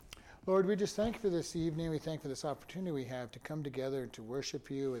Lord, we just thank you for this evening. We thank you for this opportunity we have to come together and to worship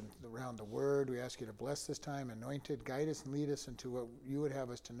you and around the Word. We ask you to bless this time, anoint it, guide us, and lead us into what you would have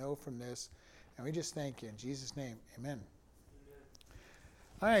us to know from this. And we just thank you. In Jesus' name, amen.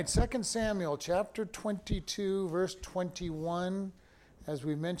 All right, 2 Samuel chapter 22, verse 21. As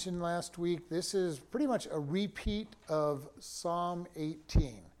we mentioned last week, this is pretty much a repeat of Psalm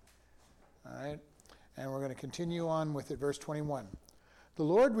 18. All right, and we're going to continue on with it, verse 21. The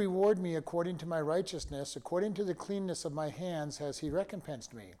Lord reward me according to my righteousness, according to the cleanness of my hands has he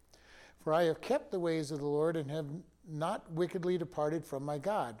recompensed me. For I have kept the ways of the Lord and have not wickedly departed from my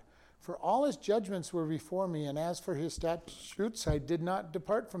God. For all his judgments were before me, and as for his statutes, I did not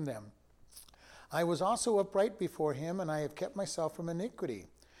depart from them. I was also upright before him, and I have kept myself from iniquity.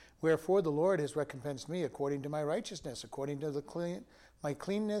 Wherefore the Lord has recompensed me according to my righteousness, according to my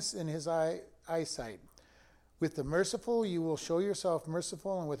cleanness in his eyesight. With the merciful you will show yourself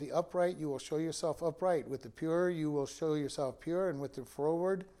merciful, and with the upright you will show yourself upright. With the pure you will show yourself pure, and with the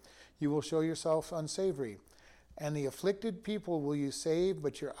froward you will show yourself unsavory. And the afflicted people will you save,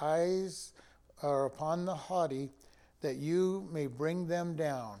 but your eyes are upon the haughty, that you may bring them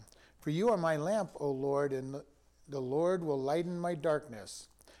down. For you are my lamp, O Lord, and the Lord will lighten my darkness.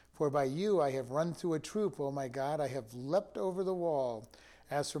 For by you I have run through a troop, O my God, I have leapt over the wall.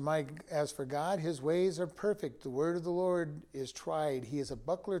 As for God, his ways are perfect. The word of the Lord is tried. He is a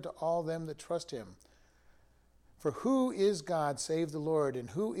buckler to all them that trust him. For who is God save the Lord, and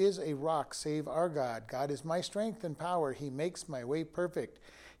who is a rock save our God? God is my strength and power. He makes my way perfect.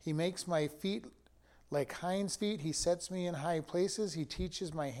 He makes my feet like hinds' feet. He sets me in high places. He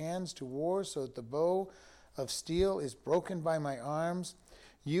teaches my hands to war, so that the bow of steel is broken by my arms.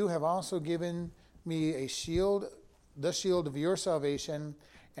 You have also given me a shield, the shield of your salvation,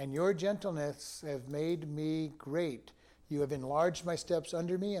 and your gentleness have made me great. You have enlarged my steps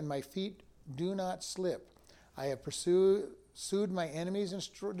under me, and my feet do not slip. I have pursued my enemies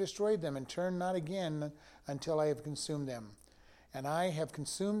and destroyed them, and turned not again until I have consumed them. And I have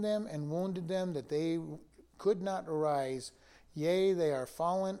consumed them and wounded them, that they could not arise. Yea, they are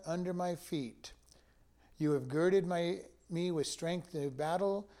fallen under my feet. You have girded me with strength to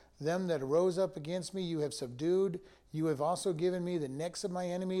battle. Them that arose up against me you have subdued. You have also given me the necks of my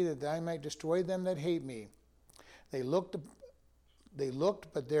enemy, that I might destroy them that hate me. They looked,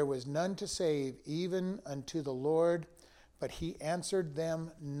 but there was none to save, even unto the Lord, but he answered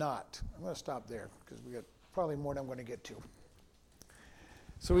them not. I'm going to stop there, because we got probably more than I'm going to get to.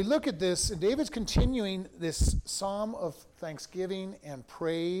 So we look at this, and David's continuing this psalm of thanksgiving and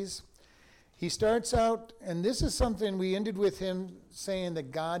praise. He starts out, and this is something we ended with him saying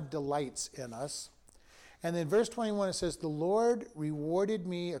that God delights in us. And then verse 21, it says, the Lord rewarded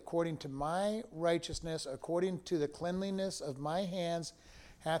me according to my righteousness, according to the cleanliness of my hands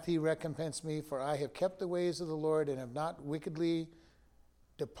hath he recompensed me, for I have kept the ways of the Lord and have not wickedly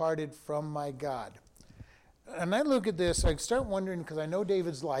departed from my God. And I look at this, I start wondering, because I know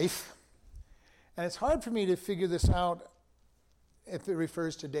David's life, and it's hard for me to figure this out if it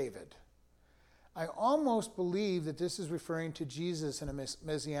refers to David. I almost believe that this is referring to Jesus in a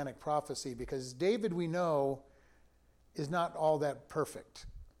messianic prophecy, because David, we know, is not all that perfect.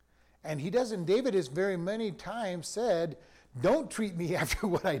 And David has very many times said, don't treat me after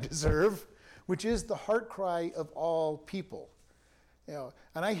what I deserve, which is the heart cry of all people.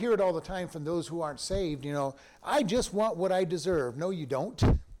 And I hear it all the time from those who aren't saved, I just want what I deserve. No, you don't.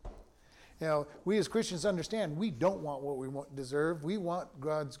 We as Christians understand we don't want what we deserve. We want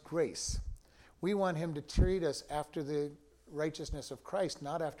God's grace. We want him to treat us after the righteousness of Christ,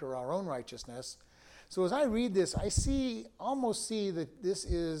 not after our own righteousness. So as I read this, I almost see that this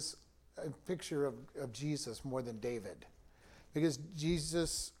is a picture of Jesus more than David. Because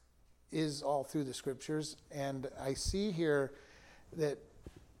Jesus is all through the scriptures, and I see here that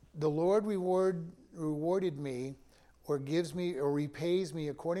the Lord rewarded me, or gives me, or repays me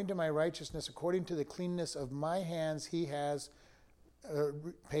according to my righteousness, according to the cleanness of my hands, he has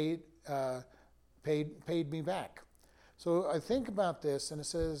paid me back. So I think about this, and it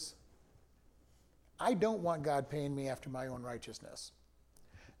says, I don't want God paying me after my own righteousness.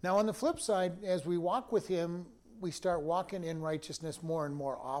 Now on the flip side, as we walk with him, we start walking in righteousness more and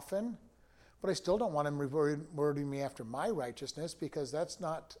more often, but I still don't want him rewarding me after my righteousness, because that's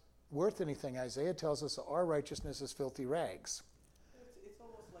not worth anything. Isaiah tells us that our righteousness is filthy rags. It's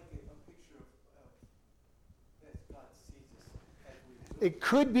almost like a picture of that God sees us as we do. It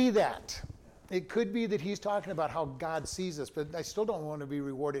could be that. It could be that he's talking about how God sees us, but I still don't want to be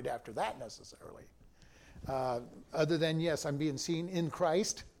rewarded after that necessarily. Other than, yes, I'm being seen in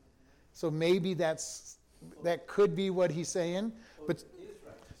Christ. So maybe that could be what he's saying. Well, But it is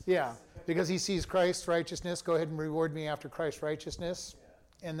righteous. Yeah, because he sees Christ's righteousness. Go ahead and reward me after Christ's righteousness.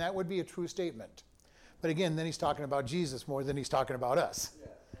 Yeah. And that would be a true statement. But again, then he's talking about Jesus more than he's talking about us, Yeah.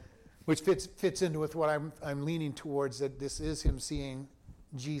 which fits into with what I'm leaning towards, that this is him seeing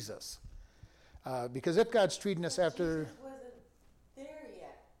Jesus. Because if God's treating us after... Jesus wasn't there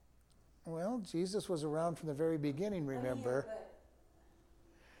yet. Well, Jesus was around from the very beginning, remember.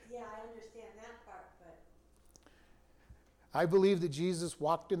 Yeah, I understand that part, but... I believe that Jesus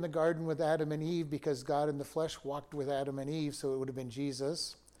walked in the garden with Adam and Eve because God in the flesh walked with Adam and Eve, so it would have been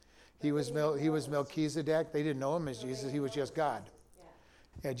Jesus. He was Melchizedek. They didn't know him as Jesus. He was just God.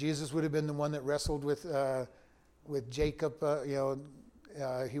 Yeah, Jesus would have been the one that wrestled with Jacob.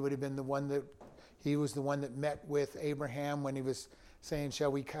 He would have been the one that... He was the one that met with Abraham when he was saying,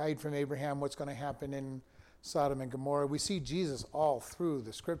 shall we hide from Abraham what's going to happen in Sodom and Gomorrah? We see Jesus all through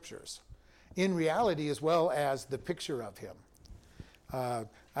the scriptures, in reality as well as the picture of him.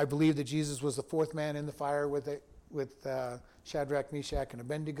 I believe that Jesus was the fourth man in the fire with Shadrach, Meshach, and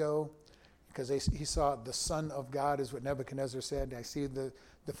Abednego, because he saw the Son of God, is what Nebuchadnezzar said. I see the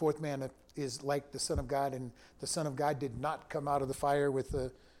fourth man is like the Son of God, and the Son of God did not come out of the fire with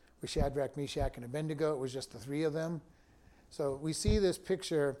Shadrach, Meshach, and Abednego. It was just the three of them. So we see this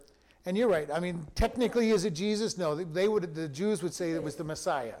picture, and you're right. I mean, technically, is it Jesus? No, the Jews would say it was the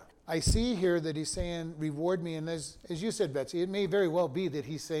Messiah. I see here that he's saying, reward me, and as you said, Betsy, it may very well be that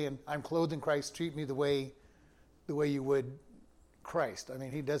he's saying, I'm clothed in Christ, treat me the way you would Christ. I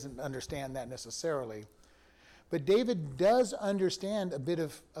mean, he doesn't understand that necessarily. But David does understand a bit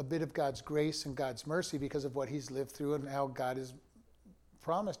of God's grace and God's mercy because of what he's lived through and how God has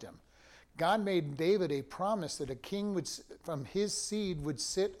promised him. God made David a promise that a king from his seed would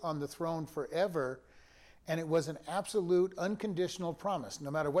sit on the throne forever, and it was an absolute, unconditional promise. No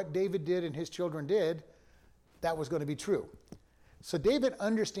matter what David did and his children did, that was going to be true. So David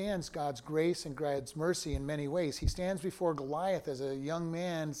understands God's grace and God's mercy in many ways. He stands before Goliath as a young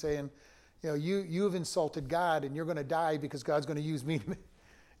man saying, you've insulted God and you're going to die because God's going to use me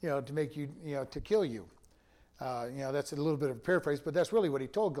to make you, to kill you. That's a little bit of a paraphrase, but that's really what he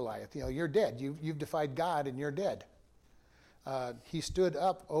told Goliath. You're dead. You've defied God and you're dead. He stood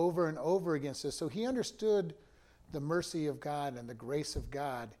up over and over against this. So he understood the mercy of God and the grace of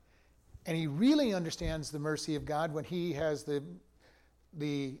God. And he really understands the mercy of God when he has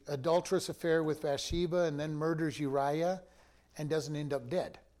the adulterous affair with Bathsheba and then murders Uriah and doesn't end up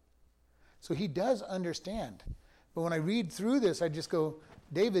dead. So he does understand. But when I read through this, I just go,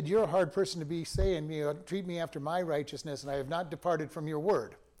 David, you're a hard person to be saying, treat me after my righteousness, and I have not departed from your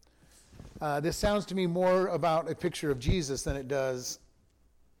word. This sounds to me more about a picture of Jesus than it does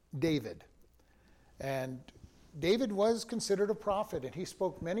David. And David was considered a prophet, and he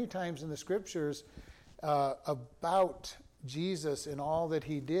spoke many times in the scriptures about Jesus and all that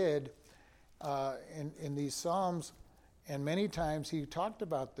he did in these Psalms, and many times he talked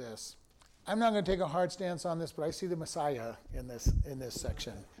about this. I'm not going to take a hard stance on this, but I see the Messiah in this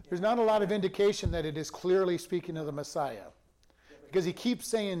section. There's not a lot of indication that it is clearly speaking of the Messiah, because he keeps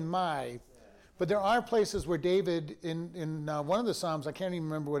saying my, but there are places where David, in one of the Psalms, I can't even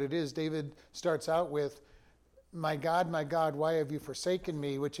remember what it is, David starts out with, my God, why have you forsaken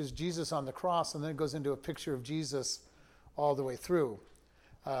me, which is Jesus on the cross, and then it goes into a picture of Jesus all the way through.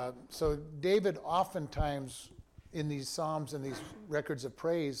 So David oftentimes in these Psalms and these records of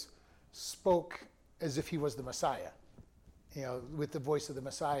praise spoke as if he was the Messiah, with the voice of the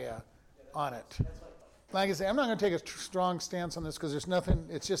Messiah on it. Like I say, I'm not going to take a strong stance on this because there's nothing,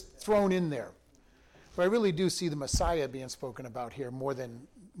 it's just thrown in there. But I really do see the Messiah being spoken about here more than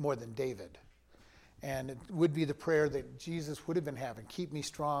David. And it would be the prayer that Jesus would have been having. Keep me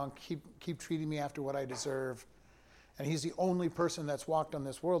strong, keep treating me after what I deserve. And he's the only person that's walked on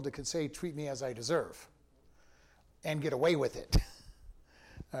this world that could say, treat me as I deserve, and get away with it.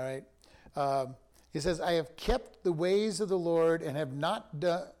 All right. He says, I have kept the ways of the Lord and have not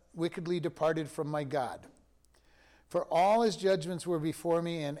wickedly departed from my God. For all his judgments were before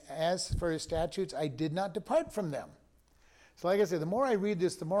me, and as for his statutes, I did not depart from them. So like I said, the more I read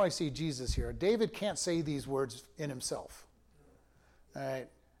this, the more I see Jesus here. David can't say these words in himself. All right.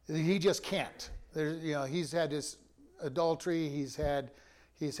 He just can't. He's had his adultery, he's had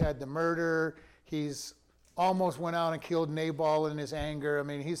the murder, he's almost went out and killed Nabal in his anger. I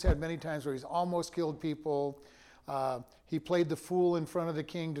mean, he's had many times where he's almost killed people. He played the fool in front of the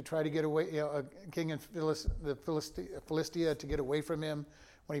king to try to get away, a king in Philistia to get away from him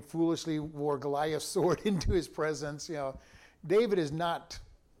when he foolishly wore Goliath's sword into his presence. David has not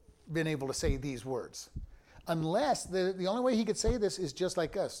been able to say these words. Unless, the only way he could say this is just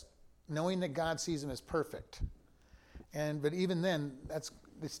like us, knowing that God sees him as perfect. But even then,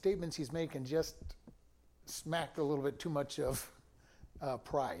 the statements he's making just smack a little bit too much of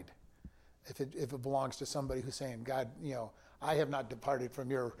pride. If it belongs to somebody who's saying, God, I have not departed from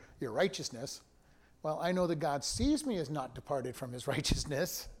your righteousness. Well, I know that God sees me as not departed from his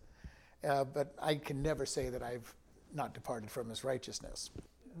righteousness, but I can never say that I've not departed from his righteousness.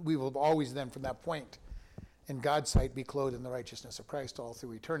 We will always then, from that point, in God's sight, be clothed in the righteousness of Christ all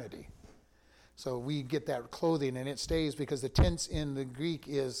through eternity. So we get that clothing, and it stays because the tense in the Greek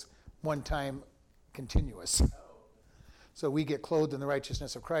is one time continuous. So we get clothed in the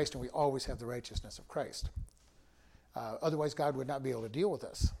righteousness of Christ, and we always have the righteousness of Christ. Otherwise, God would not be able to deal with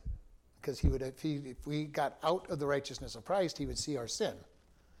us, because if we got out of the righteousness of Christ, he would see our sin,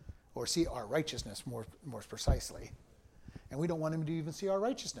 or see our righteousness more precisely. And we don't want him to even see our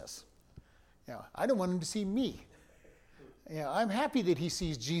righteousness. I don't want him to see me. I'm happy that he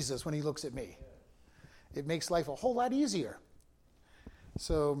sees Jesus when he looks at me. It makes life a whole lot easier.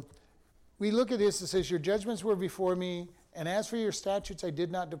 So we look at this, it says, your judgments were before me, and as for your statutes, I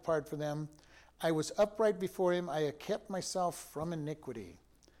did not depart from them. I was upright before him. I kept myself from iniquity.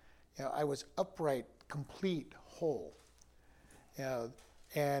 I was upright, complete, whole.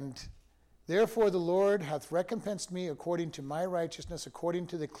 And therefore the Lord hath recompensed me according to my righteousness, according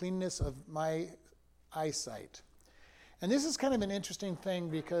to the cleanness of my eyesight. And this is kind of an interesting thing,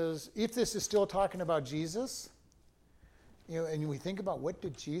 because if this is still talking about Jesus, and we think about what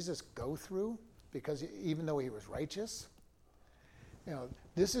did Jesus go through, because even though he was righteous,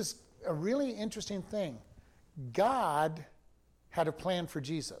 this is a really interesting thing. God had a plan for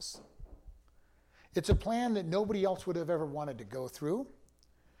Jesus. It's a plan that nobody else would have ever wanted to go through.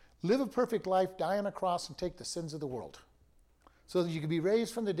 Live a perfect life, die on a cross, and take the sins of the world, so that you could be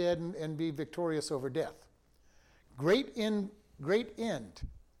raised from the dead and be victorious over death. Great end.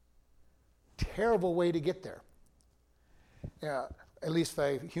 Terrible way to get there, at least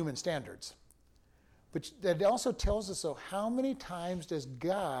by human standards. But that also tells us, how many times does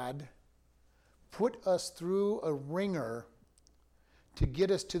God put us through a ringer to get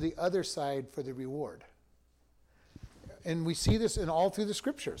us to the other side for the reward? And we see this in all through the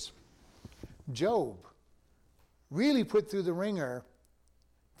scriptures. Job really put through the ringer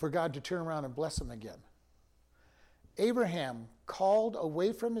for God to turn around and bless him again. Abraham, called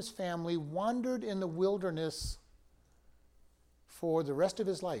away from his family, wandered in the wilderness for the rest of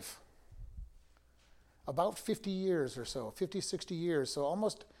his life. About 50 years or so, 50, 60 years. So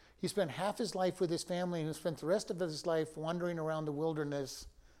almost, he spent half his life with his family, and he spent the rest of his life wandering around the wilderness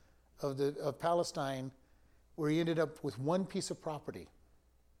of Palestine, where he ended up with one piece of property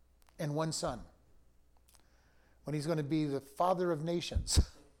and one son, when he's going to be the father of nations.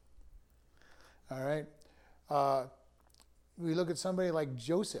 All right? We look at somebody like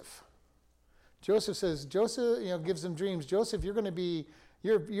Joseph. Joseph gives them dreams. Joseph, you're going to be,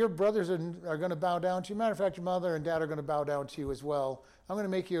 your brothers are going to bow down to you. Matter of fact, your mother and dad are going to bow down to you as well. I'm going to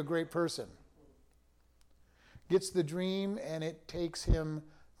make you a great person. Gets the dream, and it takes him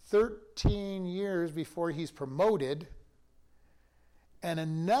 13 years before he's promoted, and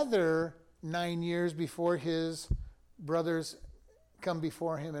another 9 years before his brothers come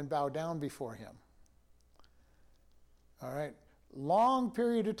before him and bow down before him. All right? Long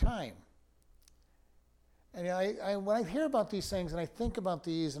period of time. And when I hear about these things, and I think about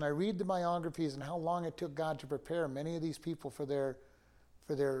these, and I read the biographies and how long it took God to prepare many of these people for their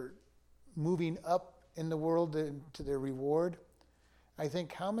moving up in the world to their reward, I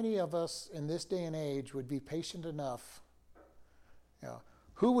think, how many of us in this day and age would be patient enough?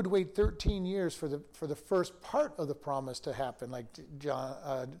 Who would wait 13 years for the first part of the promise to happen, like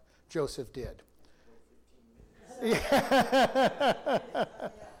Joseph did?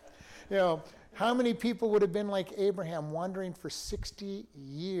 How many people would have been like Abraham, wandering for 60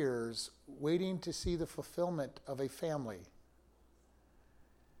 years, waiting to see the fulfillment of a family?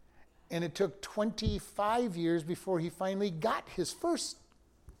 And it took 25 years before he finally got his first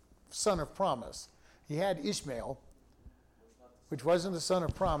son of promise. He had Ishmael, which wasn't the son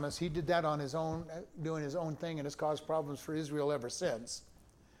of promise. He did that on his own, doing his own thing, and has caused problems for Israel ever since.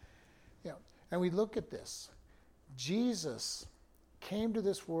 And we look at this. Jesus came to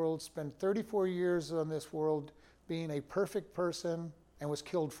this world, spent 34 years on this world being a perfect person, and was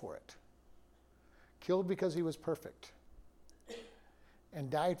killed for it. Killed because he was perfect. And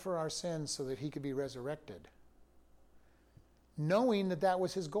died for our sins so that he could be resurrected. Knowing that that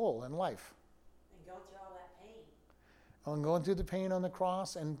was his goal in life. And go through all that pain. And going through the pain on the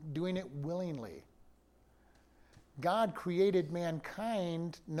cross and doing it willingly. God created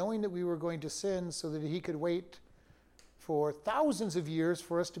mankind knowing that we were going to sin so that he could wait for thousands of years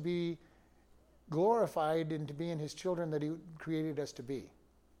for us to be glorified and to be in his children that he created us to be.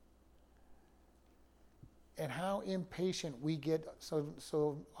 and how impatient we get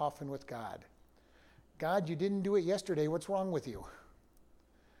so often with God. God, you didn't do it yesterday. What's wrong with you?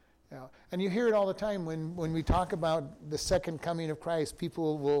 You know, and you hear it all the time when we talk about the second coming of Christ.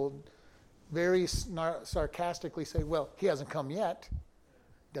 People will very sarcastically say, well, he hasn't come yet.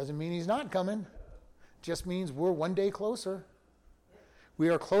 Doesn't mean he's not coming. Just means we're one day closer. We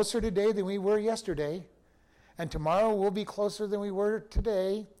are closer today than we were yesterday. And tomorrow we'll be closer than we were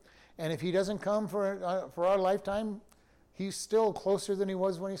today. And if he doesn't come for our lifetime, he's still closer than he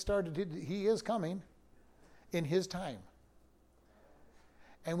was when he started. He is coming in his time.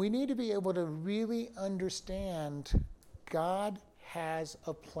 And we need to be able to really understand God has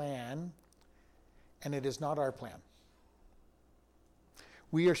a plan, and it is not our plan.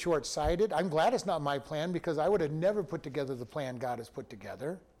 We are short-sighted. I'm glad it's not my plan, because I would have never put together the plan God has put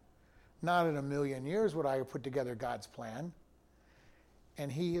together. Not in a million years would I have put together God's plan.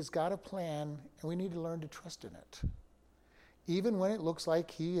 And he has got a plan, and we need to learn to trust in it. Even when it looks like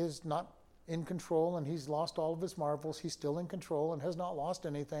he is not in control and he's lost all of his marvels, he's still in control and has not lost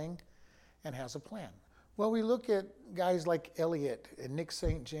anything and has a plan. Well, we look at guys like Eliot and Nick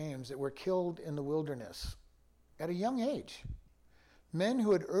St. James that were killed in the wilderness at a young age. Men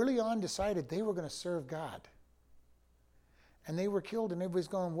who had early on decided they were going to serve God. And they were killed, and everybody's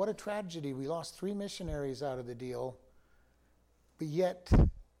going, what a tragedy. We lost 3 missionaries out of the deal. But yet,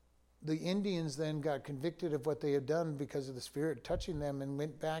 the Indians then got convicted of what they had done because of the Spirit touching them, and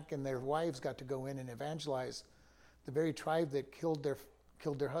went back, and their wives got to go in and evangelize the very tribe that killed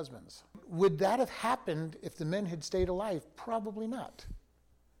their husbands. Would that have happened if the men had stayed alive? Probably not.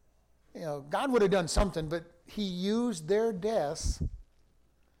 You know, God would have done something, but he used their deaths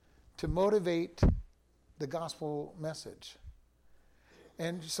to motivate the gospel message.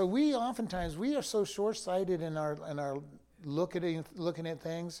 And so we oftentimes are so short-sighted in our looking at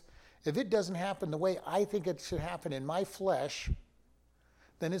things. If it doesn't happen the way I think it should happen in my flesh,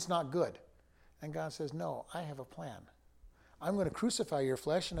 then it's not good. And God says, no, I have a plan. I'm going to crucify your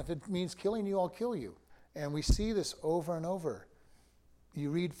flesh, and if it means killing you, I'll kill you. And we see this over and over. You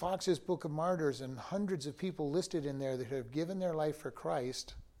read Fox's Book of Martyrs, and hundreds of people listed in there that have given their life for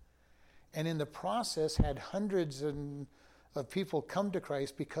Christ, and in the process had hundreds of people come to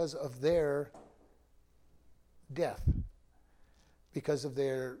Christ because of their death, because of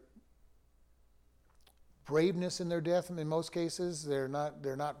their braveness in their death. In most cases, they're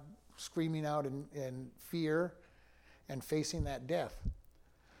not screaming out in fear and facing that death.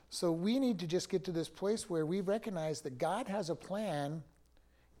 So we need to just get to this place where we recognize that God has a plan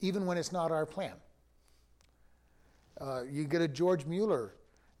even when it's not our plan. You get a George Mueller.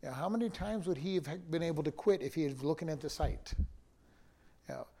 You know, how many times would he have been able to quit if he was looking at the site?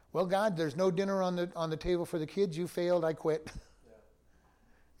 You know, well, God, there's no dinner on the table for the kids. You failed. I quit.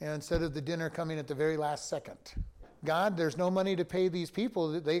 Yeah. And instead of the dinner coming at the very last second. God, there's no money to pay these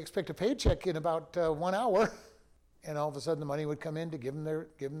people. They expect a paycheck in about 1 hour. And all of a sudden the money would come in to give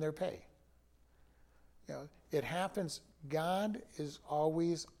them their pay. You know, it happens. God is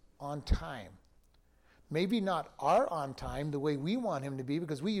always on time. Maybe not our on time the way we want him to be,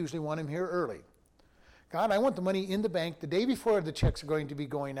 because we usually want him here early. God, I want the money in the bank the day before the checks are going to be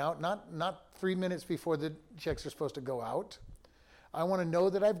going out, not 3 minutes before the checks are supposed to go out. I want to know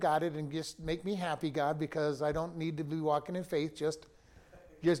that I've got it, and just make me happy, God, because I don't need to be walking in faith. Just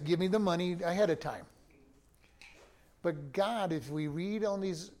give me the money ahead of time. But God, if we read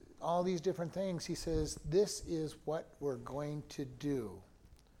all these different things, he says, this is what we're going to do.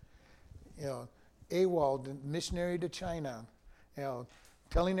 You know, Ewald, missionary to China, you know,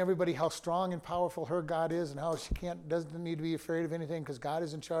 telling everybody how strong and powerful her God is, and how she doesn't need to be afraid of anything because God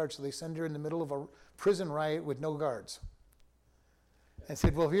is in charge. So they send her in the middle of a prison riot with no guards. And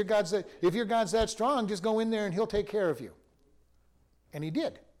said, well, if your God's that strong, just go in there and he'll take care of you. And he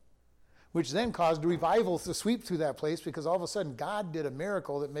did. Which then caused revivals to sweep through that place, because all of a sudden God did a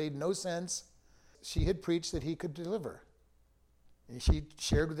miracle that made no sense. She had preached that he could deliver. And she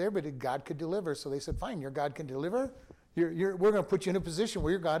shared with everybody that God could deliver. So they said, fine, your God can deliver. We're going to put you in a position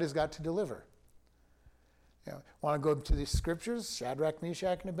where your God has got to deliver. You know, want to go to the scriptures? Shadrach,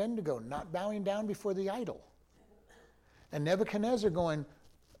 Meshach, and Abednego, not bowing down before the idol. And Nebuchadnezzar going,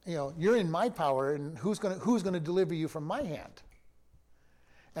 you know, you're in my power, and who's going to deliver you from my hand?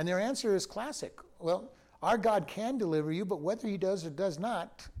 And their answer is classic. Well, our God can deliver you, but whether he does or does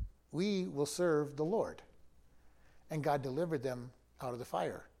not, we will serve the Lord. And God delivered them out of the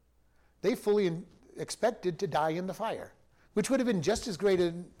fire. They fully expected to die in the fire, which would have been just as great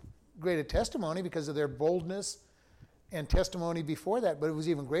a testimony because of their boldness and testimony before that, but it was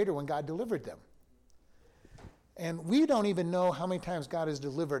even greater when God delivered them. And we don't even know how many times God has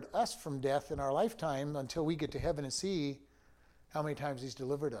delivered us from death in our lifetime until we get to heaven and see how many times he's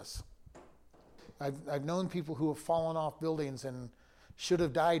delivered us. I've known people who have fallen off buildings and should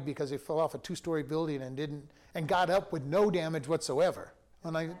have died because they fell off a 2-story building and got up with no damage whatsoever.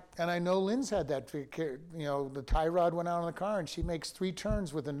 And I know Lynn's had that. The tie rod went out on the car, and she makes 3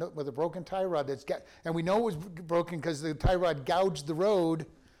 turns with a broken tie rod. And we know it was broken because the tie rod gouged the road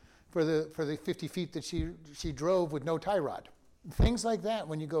for the 50 feet that she drove with no tie rod. Things like that.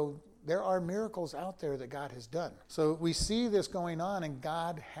 When you go, there are miracles out there that God has done. So we see this going on, and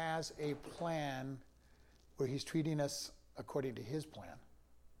God has a plan where he's treating us according to his plan.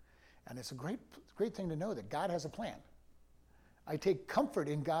 And it's a great thing to know that God has a plan. I take comfort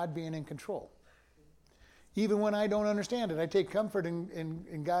in God being in control. Even when I don't understand it, I take comfort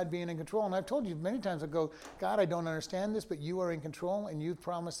in God being in control. And I've told you many times, I go, God, I don't understand this, but you are in control, and you've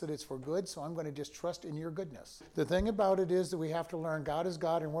promised that it's for good, so I'm going to just trust in your goodness. The thing about it is that we have to learn God is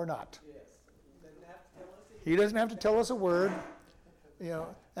God and we're not. He doesn't have to tell us a word.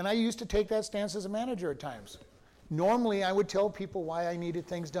 And I used to take that stance as a manager at times. Normally, I would tell people why I needed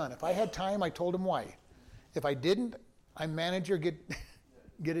things done. If I had time, I told them why. If I didn't, I'm manager, get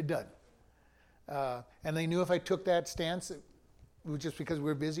it done. And they knew if I took that stance, it was just because we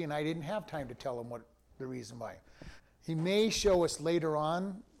were busy and I didn't have time to tell them what the reason why. He may show us later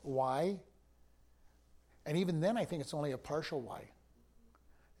on why, and even then I think it's only a partial why.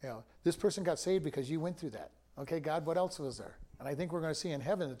 This person got saved because you went through that. Okay, God, what else was there? And I think we're going to see in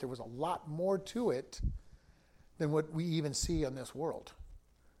heaven that there was a lot more to it than what we even see in this world.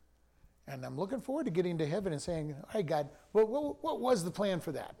 And I'm looking forward to getting to heaven and saying, all right, God, what was the plan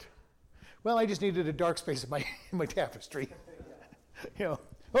for that? Well, I just needed a dark space in my tapestry.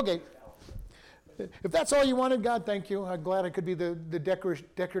 Okay. If that's all you wanted, God, thank you. I'm glad I could be the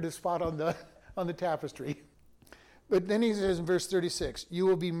decorative spot on the tapestry. But then he says in verse 36, you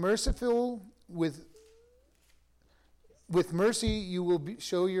will be merciful with mercy you will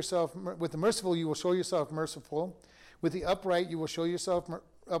show yourself, with the merciful you will show yourself merciful. With the upright you will show yourself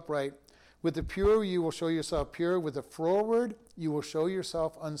upright. With the pure you will show yourself pure. With the froward you will show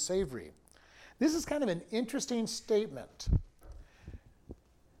yourself unsavory. This is kind of an interesting statement.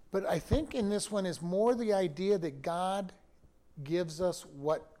 But I think in this one is more the idea that God gives us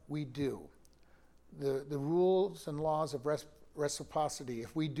what we do. The rules and laws of reciprocity.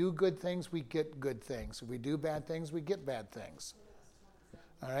 If we do good things, we get good things. If we do bad things, we get bad things.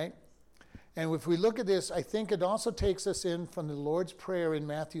 All right? And if we look at this, I think it also takes us in from the Lord's Prayer in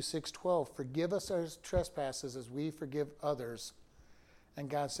Matthew 6:12. Forgive us our trespasses as we forgive others. And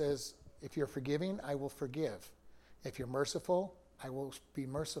God says, if you're forgiving, I will forgive. If you're merciful, I will be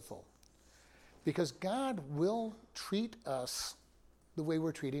merciful. Because God will treat us the way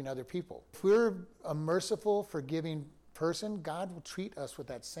we're treating other people. If we're a merciful, forgiving person, God will treat us with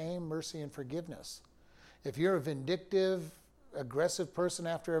that same mercy and forgiveness. If you're a vindictive, aggressive person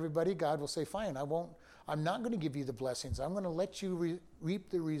after everybody, God will say, fine, I'm not going to give you the blessings. I'm going to let you reap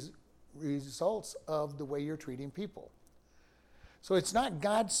the results of the way you're treating people. So it's not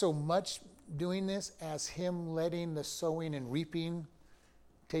God so much doing this as him letting the sowing and reaping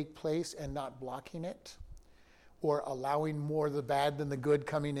take place and not blocking it, or allowing more of the bad than the good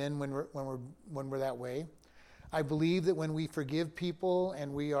coming in when we're that way. I believe that when we forgive people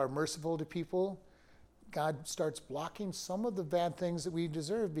and we are merciful to people, God starts blocking some of the bad things that we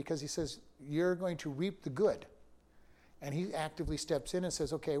deserve, because he says, you're going to reap the good. And he actively steps in and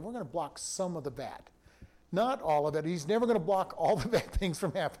says, okay, we're going to block some of the bad. Not all of it. He's never going to block all the bad things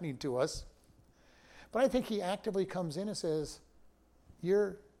from happening to us. But I think he actively comes in and says,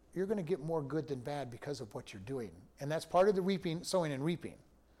 you're going to get more good than bad because of what you're doing. And that's part of the reaping, sowing and reaping.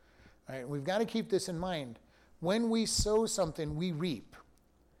 All right, we've got to keep this in mind. When we sow something, we reap.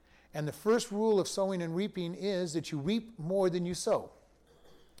 And the first rule of sowing and reaping is that you reap more than you sow.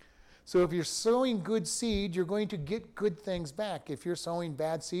 So if you're sowing good seed, you're going to get good things back. If you're sowing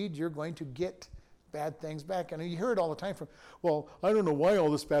bad seed, you're going to get bad things back. And you hear it all the time from, well, I don't know why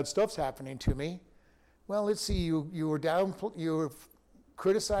all this bad stuff's happening to me. Well, let's see, you were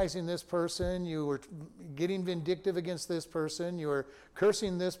criticizing this person, you were getting vindictive against this person, you were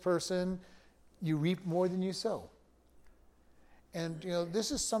cursing this person, you reap more than you sow. And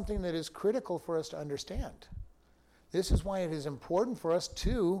this is something that is critical for us to understand. This is why it is important for us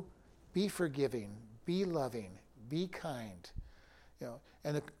to be forgiving, be loving, be kind.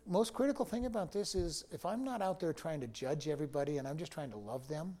 And the most critical thing about this is, if I'm not out there trying to judge everybody and I'm just trying to love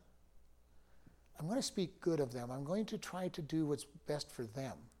them, I'm going to speak good of them. I'm going to try to do what's best for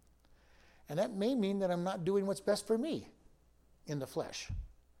them. And that may mean that I'm not doing what's best for me in the flesh.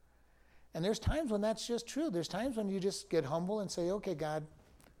 And there's times when that's just true. There's times when you just get humble and say, okay, God,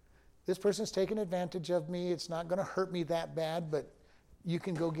 this person's taking advantage of me. It's not going to hurt me that bad, but you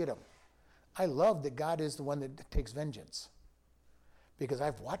can go get them. I love that God is the one that takes vengeance, because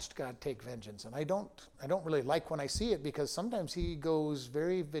I've watched God take vengeance, and I don't really like when I see it, because sometimes he goes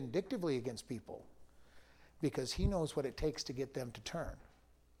very vindictively against people because he knows what it takes to get them to turn.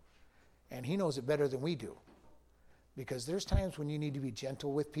 And he knows it better than we do, because there's times when you need to be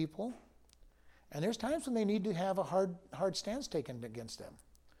gentle with people, and there's times when they need to have a hard stance taken against them.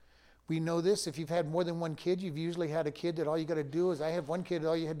 We know this, if you've had more than one kid, you've usually had a kid that all you got to do is, I have one kid,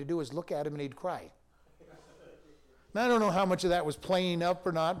 all you had to do is look at him and he'd cry. Now, I don't know how much of that was playing up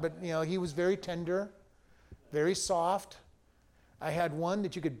or not, but he was very tender, very soft. I had one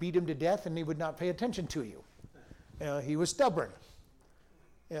that you could beat him to death and he would not pay attention to you. He was stubborn.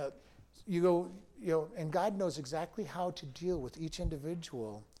 And God knows exactly how to deal with each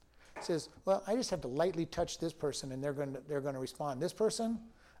individual. He says, well, I just have to lightly touch this person and they're going to respond. This person,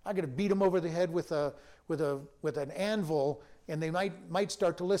 I'm going to beat them over the head with an anvil, and they might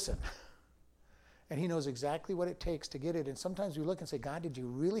start to listen. And he knows exactly what it takes to get it. And sometimes we look and say, God, did you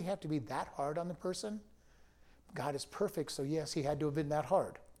really have to be that hard on the person? God is perfect, so yes, he had to have been that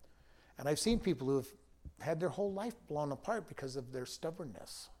hard. And I've seen people who have had their whole life blown apart because of their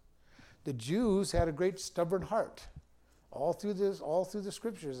stubbornness. The Jews had a great stubborn heart. All through the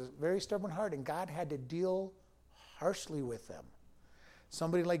scriptures, a very stubborn heart, and God had to deal harshly with them.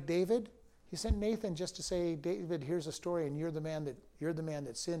 Somebody like David, he sent Nathan just to say, David, here's a story, and you're the man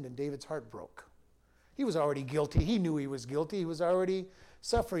that sinned, and David's heart broke. He was already guilty. He knew he was guilty. He was already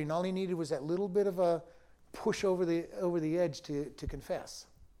suffering. All he needed was that little bit of a push over the edge to confess.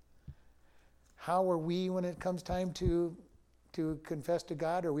 How are we when it comes time to confess to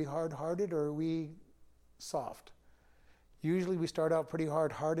God? Are we hard-hearted or are we soft? Usually we start out pretty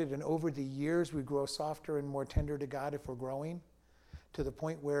hard-hearted, and over the years we grow softer and more tender to God if we're growing, to the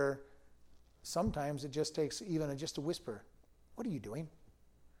point where sometimes it just takes even just a whisper. What are you doing?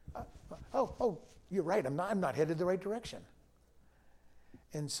 Oh, you're right. I'm not headed the right direction.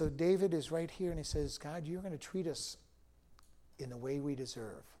 And so David is right here, and he says, God, you're going to treat us in the way we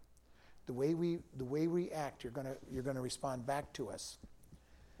deserve. The way we act, you're going to respond back to us.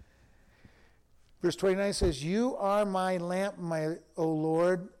 Verse 29 says, you are my lamp, O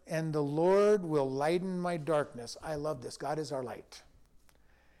Lord, and the Lord will lighten my darkness. I love this. God is our light.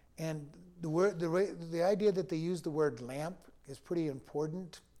 And the idea that they use the word lamp is pretty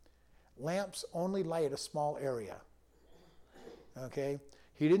important. Lamps only light a small area. Okay?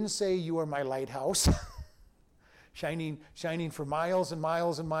 He didn't say you are my lighthouse, shining for miles and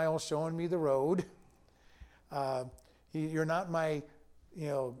miles and miles, showing me the road. You're not my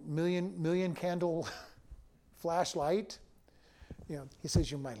million candle flashlight. He says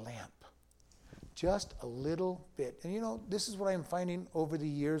you're my lamp. Just a little bit. And this is what I'm finding over the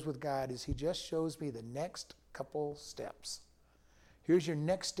years with God, is he just shows me the next couple steps. Here's your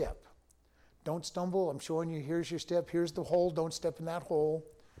next step. Don't stumble. I'm showing you, here's your step. Here's the hole. Don't step in that hole.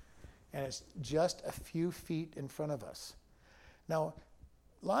 And it's just a few feet in front of us. Now,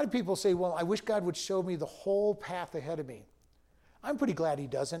 a lot of people say, well, I wish God would show me the whole path ahead of me. I'm pretty glad he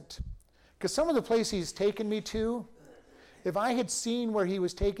doesn't. Because some of the places he's taken me to, if I had seen where he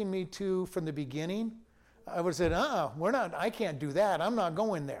was taking me to from the beginning, I would have said, I can't do that. I'm not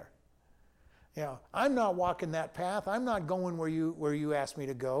going there. I'm not walking that path. I'm not going where you asked me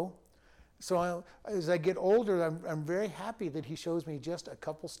to go. So as I get older, I'm very happy that he shows me just a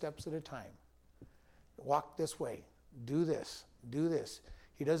couple steps at a time. Walk this way. Do this. Do this.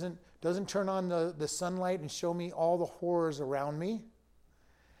 He doesn't turn on the sunlight and show me all the horrors around me.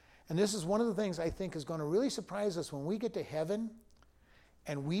 And this is one of the things I think is going to really surprise us when we get to heaven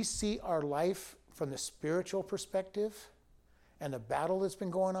and we see our life from the spiritual perspective and the battle that's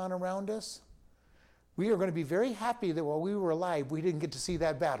been going on around us. We are going to be very happy that while we were alive, we didn't get to see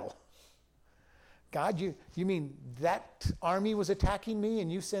that battle. God, you mean that army was attacking me and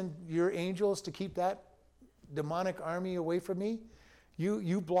you send your angels to keep that demonic army away from me?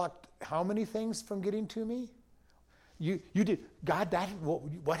 You blocked how many things from getting to me? You did. God,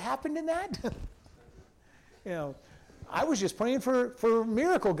 what happened in that? I was just praying for a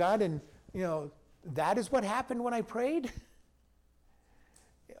miracle, God, and that is what happened when I prayed.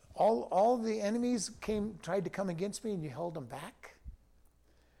 All the enemies tried to come against me and you held them back.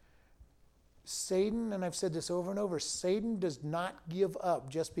 Satan, and I've said this over and over, Satan does not give up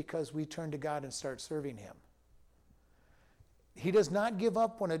just because we turn to God and start serving him. He does not give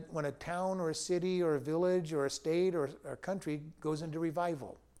up when a town or a city or a village or a state or a country goes into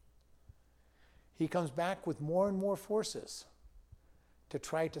revival. He comes back with more and more forces to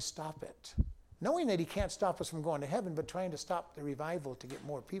try to stop it. Knowing that he can't stop us from going to heaven, but trying to stop the revival to get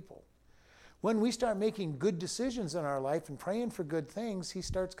more people. When we start making good decisions in our life and praying for good things, he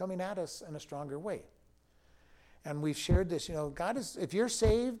starts coming at us in a stronger way. And we've shared this, God is, if you're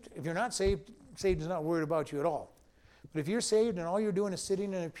saved, if you're not saved, saved is not worried about you at all. But if you're saved and all you're doing is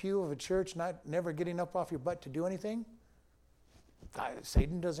sitting in a pew of a church, never getting up off your butt to do anything,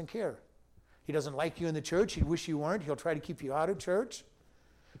 Satan doesn't care. He doesn't like you in the church. He'd wish you weren't. He'll try to keep you out of church.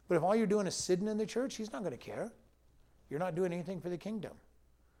 But if all you're doing is sitting in the church, he's not going to care. You're not doing anything for the kingdom.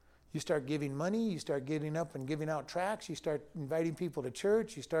 You start giving money, you start getting up and giving out tracts, you start inviting people to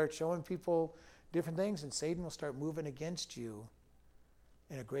church, you start showing people different things, and Satan will start moving against you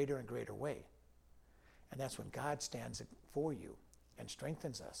in a greater and greater way. And that's when God stands for you and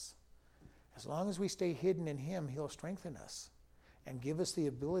strengthens us. As long as we stay hidden in him, he'll strengthen us and give us the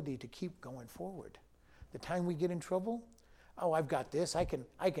ability to keep going forward. The time we get in trouble, I've got this. I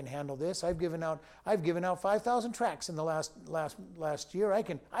can handle this. I've given out 5,000 tracts in the last year. I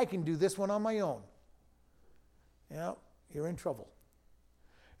can do this one on my own. You're in trouble.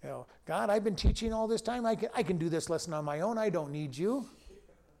 God, I've been teaching all this time. I can do this lesson on my own. I don't need you.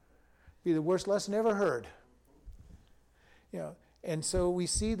 Be the worst lesson ever heard. And so we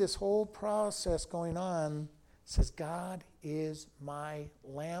see this whole process going on. It says, God is my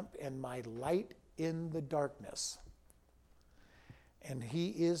lamp and my light in the darkness. And he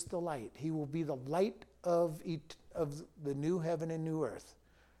is the light. He will be the light of the new heaven and new earth.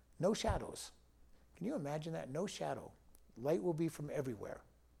 No shadows. Can you imagine that? No shadow. Light will be from everywhere.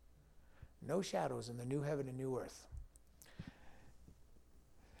 No shadows in the new heaven and new earth.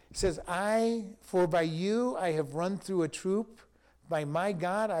 He says, for by you I have run through a troop. By my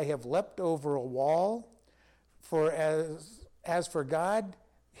God I have leapt over a wall. For as for God,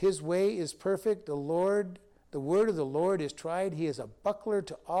 his way is perfect. The word of the Lord is tried. He is a buckler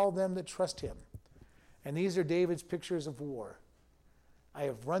to all them that trust him. And these are David's pictures of war. I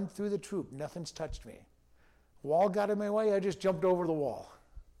have run through the troop. Nothing's touched me. Wall got in my way. I just jumped over the wall.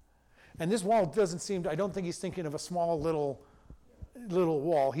 And this wall doesn't seem, I don't think he's thinking of a small little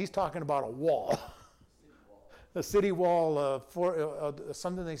wall. He's talking about a wall. A city wall,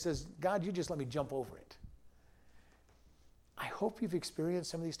 something that he says, God, you just let me jump over it. I hope you've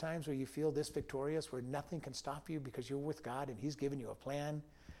experienced some of these times where you feel this victorious, where nothing can stop you because you're with God and he's given you a plan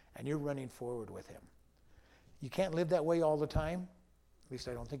and you're running forward with him. You can't live that way all the time. At least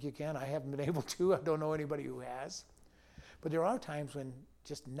I don't think you can. I haven't been able to. I don't know anybody who has. But there are times when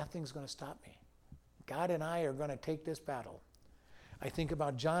just nothing's going to stop me. God and I are going to take this battle. I think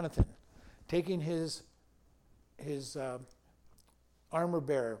about Jonathan taking his armor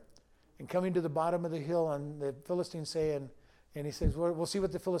bearer and coming to the bottom of the hill, and the Philistines say, and he says, we'll see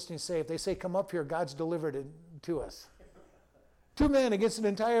what the Philistines say. If they say, come up here, God's delivered it to us. 2 men against an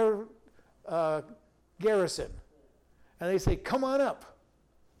entire garrison. And they say, come on up.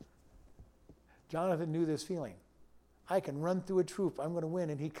 Jonathan knew this feeling. I can run through a troop. I'm going to win.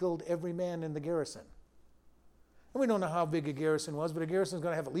 And he killed every man in the garrison. And we don't know how big a garrison was, but a garrison is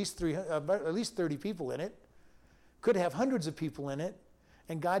going to have at least 30 people in it. Could have hundreds of people in it.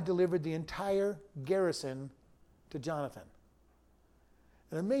 And God delivered the entire garrison to Jonathan.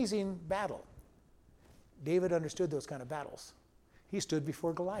 An amazing battle. David understood those kind of battles. He stood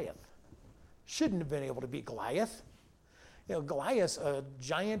before Goliath. Shouldn't have been able to beat Goliath. Goliath, a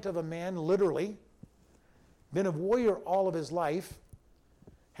giant of a man, literally, been a warrior all of his life,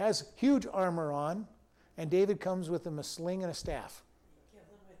 has huge armor on, and David comes with him a sling and a staff. Kill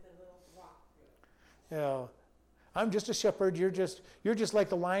him with a little rock. I'm just a shepherd. You're just like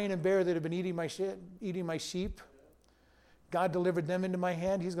the lion and bear that have been eating my sheep. God delivered them into my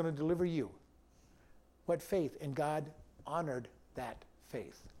hand. He's going to deliver you. What faith? And God honored that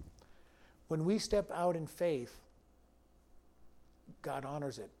faith. When we step out in faith, God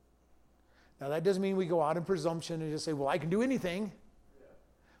honors it. Now that doesn't mean we go out in presumption and just say, well, I can do anything. Yeah.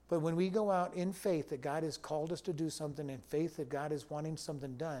 But when we go out in faith that God has called us to do something, in faith that God is wanting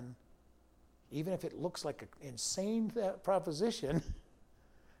something done, even if it looks like an insane proposition,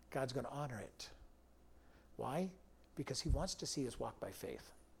 God's going to honor it. Why? Because he wants to see us walk by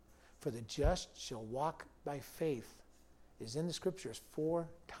faith. For the just shall walk by faith is in the scriptures 4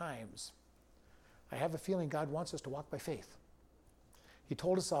 times. I have a feeling God wants us to walk by faith. He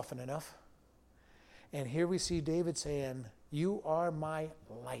told us often enough. And here we see David saying, you are my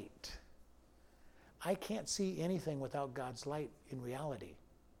light. I can't see anything without God's light in reality.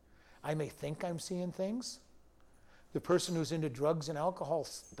 I may think I'm seeing things. The person who's into drugs and alcohol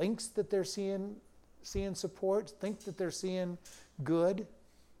thinks that they're seeing support, think that they're seeing good,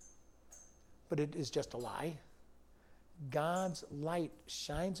 but it is just a lie. God's light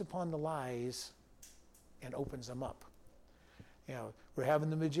shines upon the lies and opens them up. You know, we're having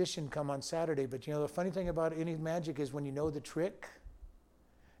the magician come on Saturday, but you know, the funny thing about any magic is when you know the trick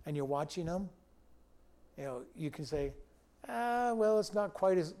and you're watching them, you know, you can say, well, it's not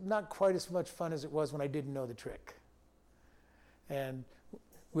quite as much fun as it was when I didn't know the trick. And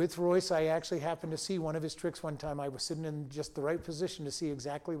with Royce, I actually happened to see one of his tricks one time. I was sitting in just the right position to see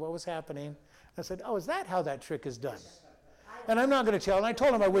exactly what was happening. I said, "Oh, is that how that trick is done?" And I'm not going to tell. And I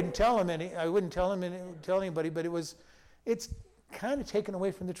told him I wouldn't tell anybody. But it's kind of taken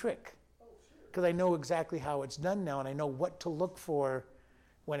away from the trick, because I know exactly how it's done now, and I know what to look for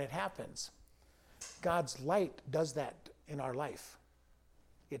when it happens. God's light does that in our life.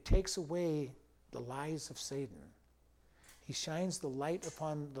 It takes away the lies of Satan. He shines the light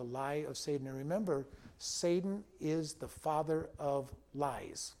upon the lie of Satan. And remember, Satan is the father of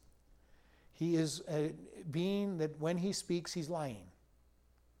lies. He is a being that when he speaks, he's lying.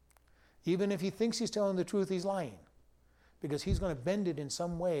 Even if he thinks he's telling the truth, he's lying. Because he's going to bend it in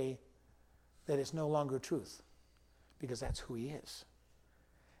some way that it's no longer truth. Because that's who he is.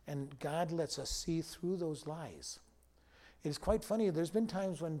 And God lets us see through those lies. It's quite funny. There's been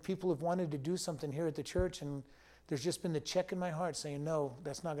times when people have wanted to do something here at the church, and there's just been the check in my heart saying, no,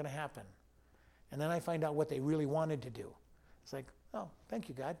 that's not going to happen. And then I find out what they really wanted to do. It's like, oh, thank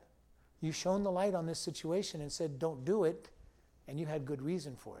you, God. You shone the light on this situation and said, don't do it, and you had good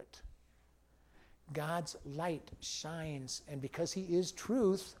reason for it. God's light shines, and because he is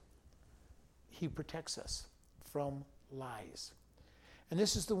truth, he protects us from lies. And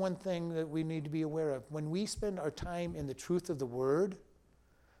this is the one thing that we need to be aware of. When we spend our time in the truth of the Word,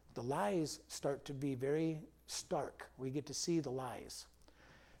 the lies start to be very stark. We get to see the lies.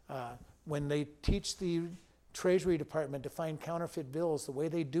 When they teach the Treasury Department to find counterfeit bills, the way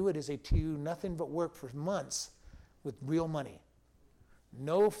they do it is they do nothing but work for months with real money.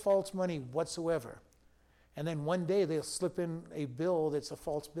 No false money whatsoever. And then one day they'll slip in a bill that's a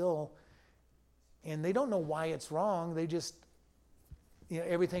false bill, and they don't know why it's wrong. They just,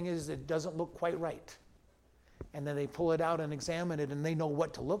 everything is, it doesn't look quite right. And then they pull it out and examine it, and they know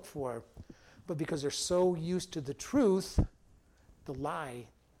what to look for. But because they're so used to the truth, the lie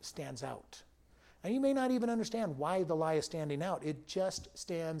stands out. And you may not even understand why the lie is standing out. It just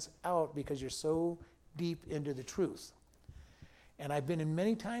stands out because you're so deep into the truth. And I've been in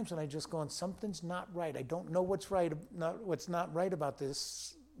many times when I just gone, something's not right. I don't know what's right, what's not right about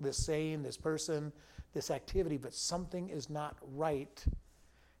this saying, this person, this activity, but something is not right.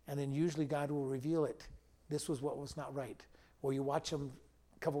 And then usually God will reveal it. This was what was not right. Or you watch them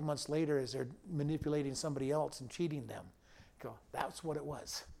a couple months later as they're manipulating somebody else and cheating them. Go, that's what it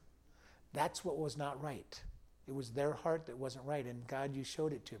was. That's what was not right. It was their heart that wasn't right, and God, you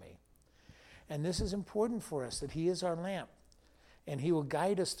showed it to me. And this is important for us, that he is our lamp, and he will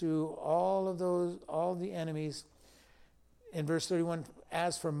guide us through all the enemies. In verse 31,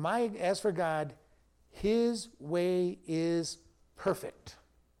 as for God, his way is perfect.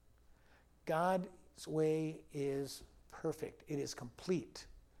 God's way is perfect. It is complete.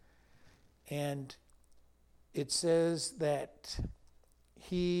 And it says that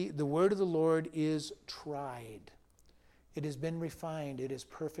the word of the Lord is tried. It has been refined. It is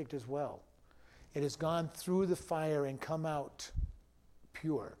perfect as well. It has gone through the fire and come out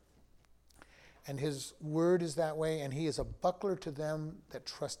pure. And his word is that way, and he is a buckler to them that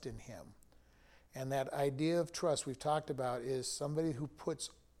trust in him. And that idea of trust we've talked about is somebody who puts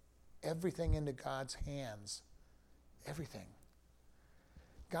everything into God's hands. Everything.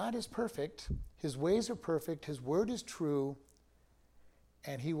 God is perfect. His ways are perfect. His word is true.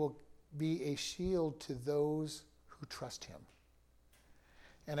 And he will be a shield to those who trust him.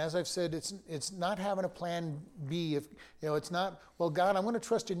 And as I've said, it's not having a plan B. It's not, well, God, I'm going to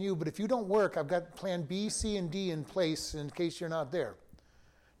trust in you, but if you don't work, I've got plan B, C, and D in place in case you're not there.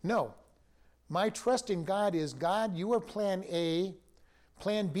 No. My trust in God is, God, you are plan A.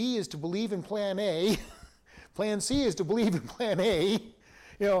 Plan B is to believe in plan A. Plan C is to believe in plan A.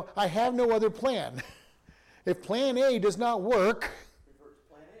 I have no other plan. If plan A does not work,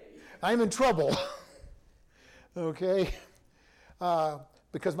 I'm in trouble. Okay?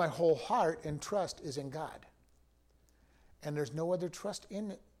 Because my whole heart and trust is in God. And there's no other trust in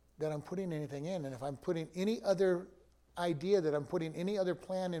it that I'm putting anything in. And if I'm putting any other idea, that I'm putting any other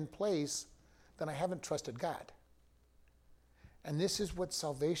plan in place, then I haven't trusted God. And this is what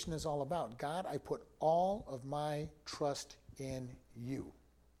salvation is all about. God, I put all of my trust in you.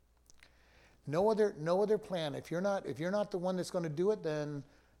 No other plan. If you're not the one that's going to do it, then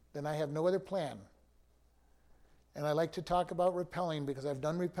I have no other plan. And I like to talk about rappelling because I've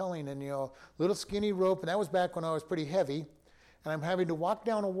done rappelling and, little skinny rope. And that was back when I was pretty heavy. And I'm having to walk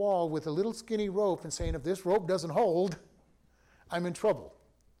down a wall with a little skinny rope and saying, if this rope doesn't hold, I'm in trouble.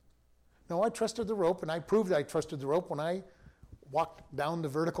 No, I trusted the rope, and I proved I trusted the rope when I walked down the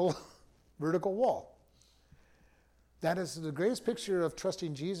vertical wall. That is the greatest picture of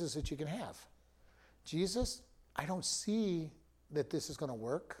trusting Jesus that you can have. Jesus, I don't see that this is going to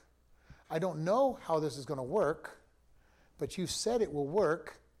work. I don't know how this is going to work, but you said it will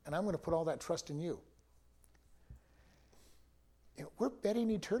work, and I'm going to put all that trust in you. We're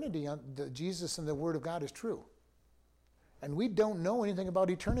betting eternity on Jesus and the Word of God is true. And we don't know anything about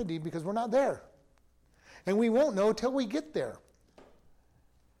eternity because we're not there. And we won't know till we get there.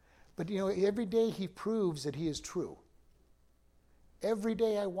 But every day he proves that he is true. Every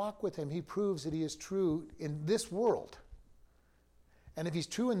day I walk with him, he proves that he is true in this world. And if he's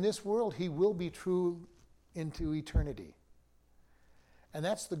true in this world, he will be true into eternity. And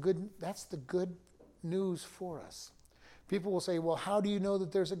that's the good news for us. People will say, well, how do you know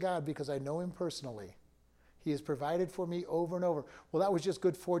that there's a God? Because I know him personally. He has provided for me over and over. Well, that was just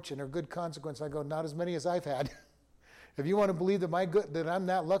good fortune or good consequence. I go, not as many as I've had. If you want to believe that I'm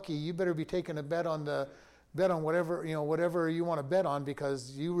that lucky, you better be taking a bet on whatever you want to bet on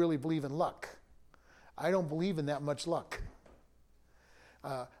because you really believe in luck. I don't believe in that much luck.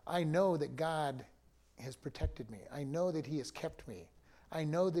 I know that God has protected me. I know that he has kept me. I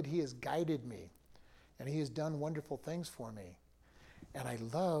know that he has guided me. And he has done wonderful things for me. And I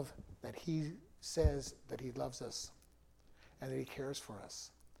love that he says that he loves us and that he cares for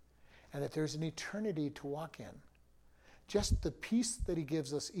us and that there's an eternity to walk in. Just the peace that he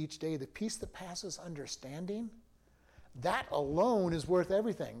gives us each day, the peace that passes understanding, that alone is worth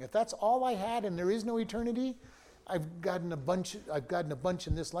everything. If that's all I had and there is no eternity, I've gotten a bunch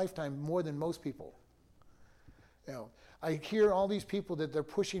in this lifetime, more than most people. I hear all these people that they're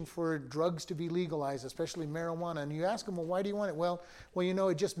pushing for drugs to be legalized, especially marijuana, and you ask them, well, why do you want it? Well,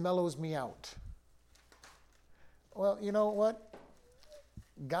 it just mellows me out. Well, you know what?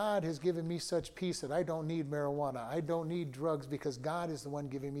 God has given me such peace that I don't need marijuana. I don't need drugs because God is the one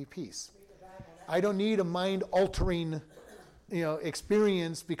giving me peace. I don't need a mind-altering,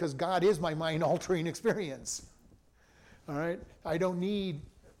 experience because God is my mind-altering experience. All right? I don't need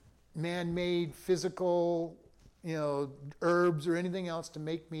man-made physical, herbs or anything else to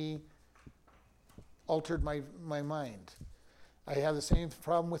make me altered my mind. I have the same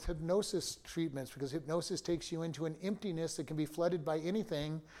problem with hypnosis treatments because hypnosis takes you into an emptiness that can be flooded by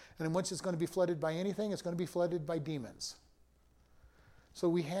anything, and then once it's going to be flooded by anything, it's going to be flooded by demons. So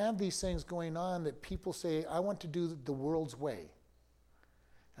we have these things going on that people say, I want to do the world's way.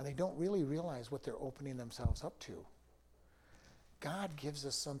 And they don't really realize what they're opening themselves up to. God gives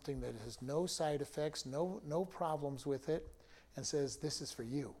us something that has no side effects, no problems with it, and says, this is for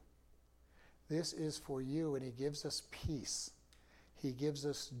you. This is for you, and he gives us peace. He gives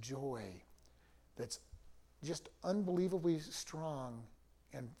us joy that's just unbelievably strong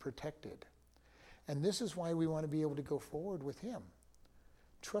and protected. And this is why we want to be able to go forward with him,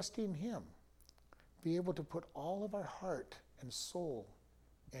 trusting him, be able to put all of our heart and soul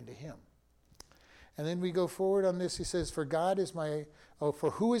into him. And then we go forward on this. He says, for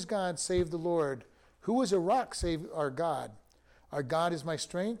who is God save the Lord? Who is a rock save our God? Our God is my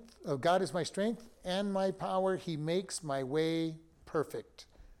strength. God is my strength and my power. He makes my way perfect,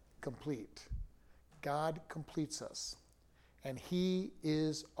 complete. God completes us. And he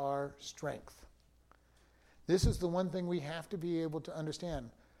is our strength. This is the one thing we have to be able to understand.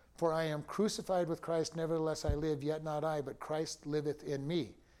 For I am crucified with Christ, nevertheless I live, yet not I, but Christ liveth in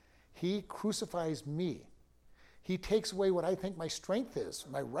me. He crucifies me. He takes away what I think my strength is.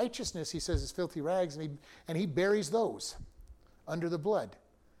 My righteousness, he says, is filthy rags, and he buries those under the blood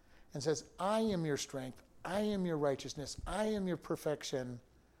and says, I am your strength. I am your righteousness. I am your perfection.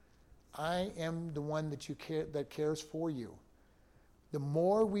 I am the one that cares for you. The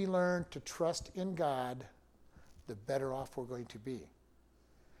more we learn to trust in God, the better off we're going to be.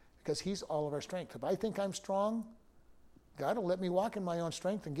 Because he's all of our strength. If I think I'm strong, God will let me walk in my own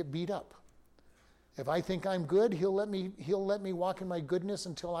strength and get beat up. If I think I'm good, he'll let me walk in my goodness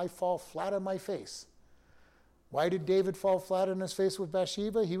until I fall flat on my face. Why did David fall flat on his face with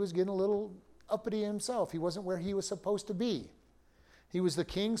Bathsheba? He was getting a little uppity himself. He wasn't where he was supposed to be. He was the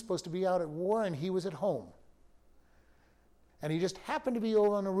king, supposed to be out at war, and he was at home. And he just happened to be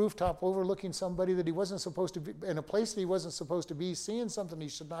over on a rooftop overlooking somebody that he wasn't supposed to be, in a place that he wasn't supposed to be, seeing something he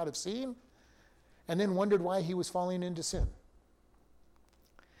should not have seen, and then wondered why he was falling into sin.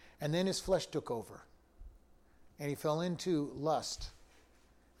 And then his flesh took over. And he fell into lust.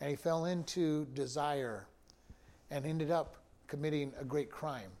 And he fell into desire. and ended up committing a great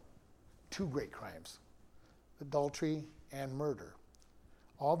crime, 2 great crimes, adultery and murder,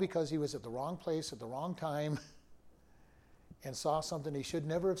 all because he was at the wrong place at the wrong time and saw something he should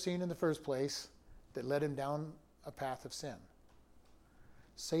never have seen in the first place that led him down a path of sin.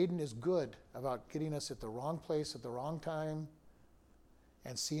 Satan is good about getting us at the wrong place at the wrong time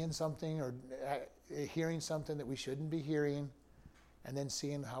and seeing something or hearing something that we shouldn't be hearing, and then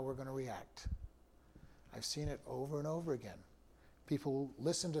seeing how we're going to react. I've seen it over and over again. People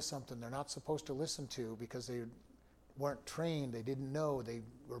listen to something they're not supposed to listen to because they weren't trained, they didn't know, they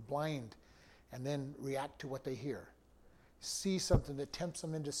were blind, and then react to what they hear. See something that tempts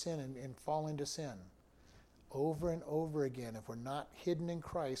them into sin and fall into sin. Over and over again, if we're not hidden in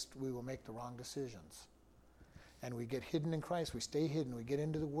Christ, we will make the wrong decisions. And we get hidden in Christ, we stay hidden, we get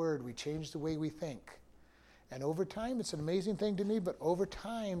into the Word, we change the way we think. And over time, it's an amazing thing to me, but over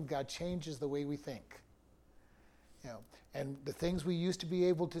time, God changes the way we think. And the things we used to be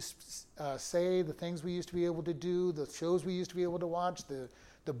able to say, the things we used to be able to do, the shows we used to be able to watch,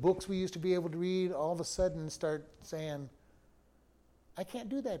 the books we used to be able to read, all of a sudden start saying, I can't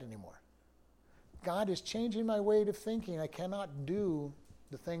do that anymore. God is changing my way of thinking. I cannot do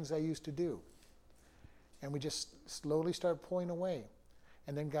the things I used to do. And we just slowly start pulling away.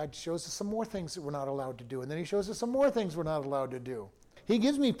 And then God shows us some more things that we're not allowed to do. And then he shows us some more things we're not allowed to do. He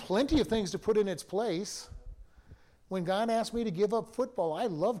gives me plenty of things to put in its place. When God asked me to give up football, I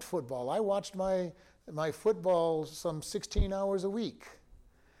loved football. I watched my football some 16 hours a week.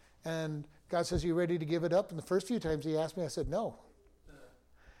 And God says, you ready to give it up? And the first few times he asked me, I said, no.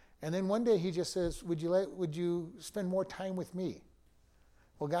 And then one day he just says, would you spend more time with me?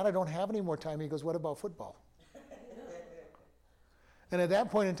 Well, God, I don't have any more time. He goes, what about football? And at that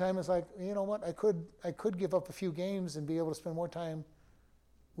point in time, it's like, you know what? I could give up a few games and be able to spend more time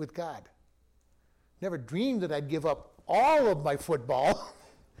with God. Never dreamed that I'd give up all of my football.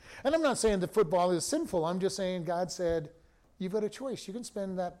 And I'm not saying that football is sinful. I'm just saying God said, you've got a choice. You can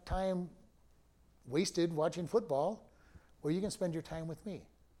spend that time wasted watching football, or you can spend your time with me.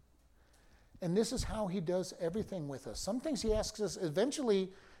 And this is how he does everything with us. Some things he asks us, eventually,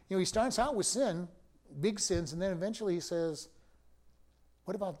 he starts out with sin, big sins, and then eventually he says,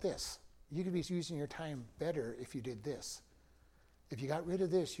 what about this? You could be using your time better if you did this. If you got rid of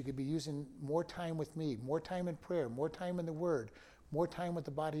this, you could be using more time with me, more time in prayer, more time in the Word, more time with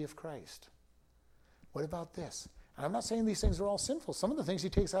the body of Christ. What about this? And I'm not saying these things are all sinful. Some of the things he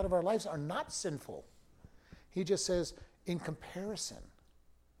takes out of our lives are not sinful. He just says, in comparison,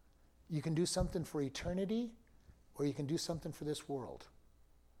 you can do something for eternity, or you can do something for this world.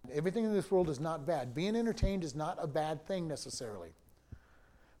 Everything in this world is not bad. Being entertained is not a bad thing necessarily.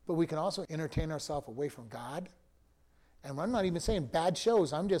 But we can also entertain ourselves away from God. And I'm not even saying bad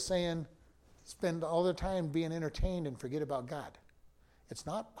shows. I'm just saying spend all the time being entertained and forget about God. It's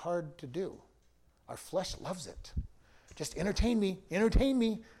not hard to do. Our flesh loves it. Just entertain me.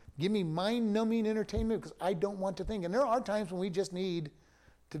 Give me mind-numbing entertainment because I don't want to think. And there are times when we just need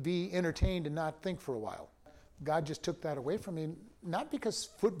to be entertained and not think for a while. God just took that away from me, not because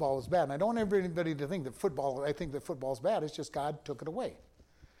football is bad. And I don't want anybody to think that I think that football is bad. It's just God took it away.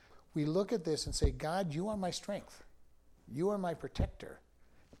 We look at this and say, God, you are my strength. You are my protector.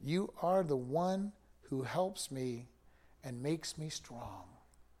 You are the one who helps me and makes me strong.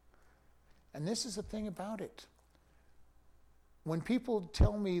 And this is the thing about it. When people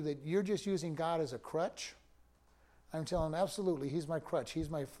tell me that you're just using God as a crutch, I'm telling them, absolutely, he's my crutch. He's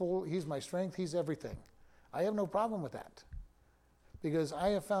my strength. He's everything. I have no problem with that. Because I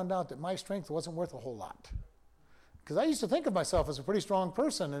have found out that my strength wasn't worth a whole lot. Because I used to think of myself as a pretty strong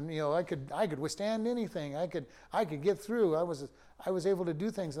person, and I could withstand anything. I could get through. I was able to do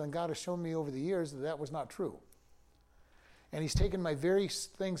things, and God has shown me over the years that was not true. And he's taken my very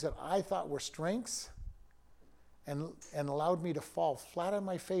things that I thought were strengths and allowed me to fall flat on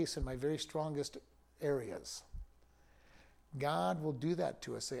my face in my very strongest areas. God will do that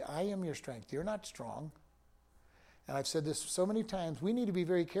to us. Say, I am your strength. You're not strong. And I've said this so many times, we need to be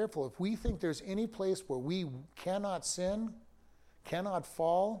very careful. If we think there's any place where we cannot sin, cannot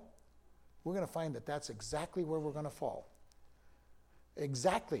fall, we're going to find that that's exactly where we're going to fall.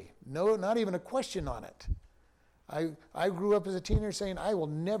 Exactly. No, not even a question on it. I grew up as a teenager saying, I will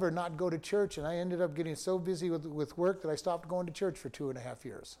never not go to church, and I ended up getting so busy with work that I stopped going to church for 2.5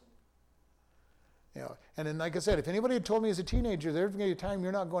 years. And then, like I said, if anybody had told me as a teenager, there's going to be a time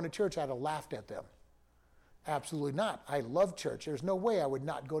you're not going to church, I'd have laughed at them. Absolutely not. I love church. There's no way I would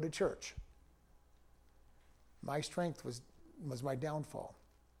not go to church. My strength was my downfall.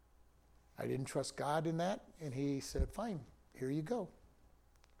 I didn't trust God in that, and he said, fine, here you go.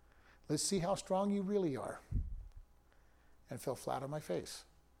 Let's see how strong you really are. and fell flat on my face.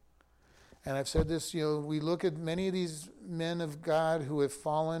 And I've said this, we look at many of these men of God who have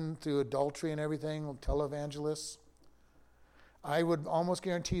fallen through adultery and everything, televangelists. I would almost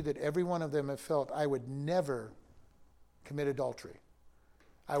guarantee that every one of them have felt, I would never commit adultery.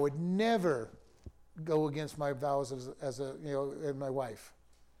 I would never go against my vows and my wife.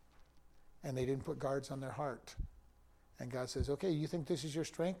 And they didn't put guards on their heart. And God says, okay, you think this is your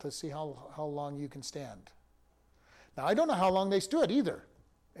strength? Let's see how long you can stand. Now, I don't know how long they stood either.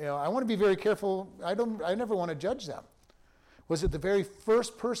 I want to be very careful. I never want to judge them. Was it the very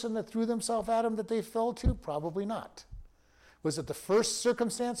first person that threw themselves at him that they fell to? Probably not. Was it the first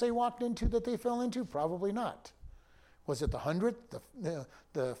circumstance they walked into that they fell into? Probably not. Was it the 100th,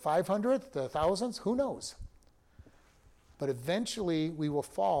 the 500th, the thousands? Who knows? But eventually we will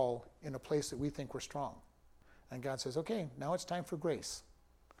fall in a place that we think we're strong. And God says, okay, now it's time for grace.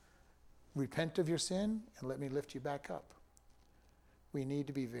 Repent of your sin and let me lift you back up. We need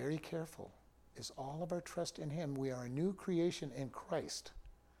to be very careful. Is all of our trust in him? We are a new creation in Christ.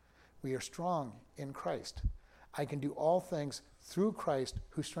 We are strong in Christ. I can do all things through Christ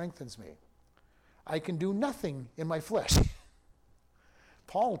who strengthens me. I can do nothing in my flesh.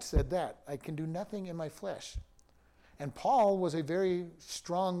 Paul said that. I can do nothing in my flesh. And Paul was a very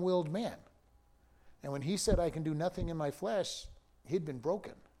strong-willed man. And when he said, I can do nothing in my flesh, he'd been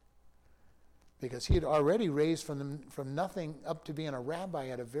broken. Because he had already raised from nothing up to being a rabbi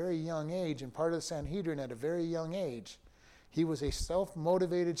at a very young age and part of the Sanhedrin at a very young age. He was a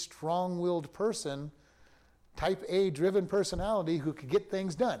self-motivated, strong-willed person, type A driven personality who could get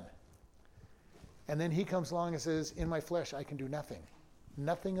things done. And then he comes along and says, in my flesh I can do nothing.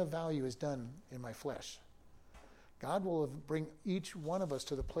 Nothing of value is done in my flesh. God will bring each one of us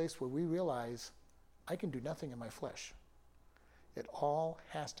to the place where we realize I can do nothing in my flesh. It all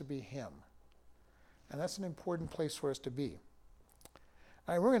has to be him. And that's an important place for us to be.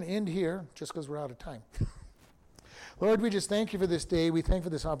 All right, we're going to end here just because we're out of time. Lord, we just thank you for this day. We thank you for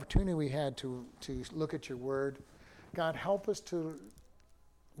this opportunity we had to look at your word. God, help us to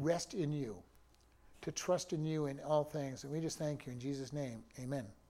rest in you, to trust in you in all things. And we just thank you in Jesus' name. Amen.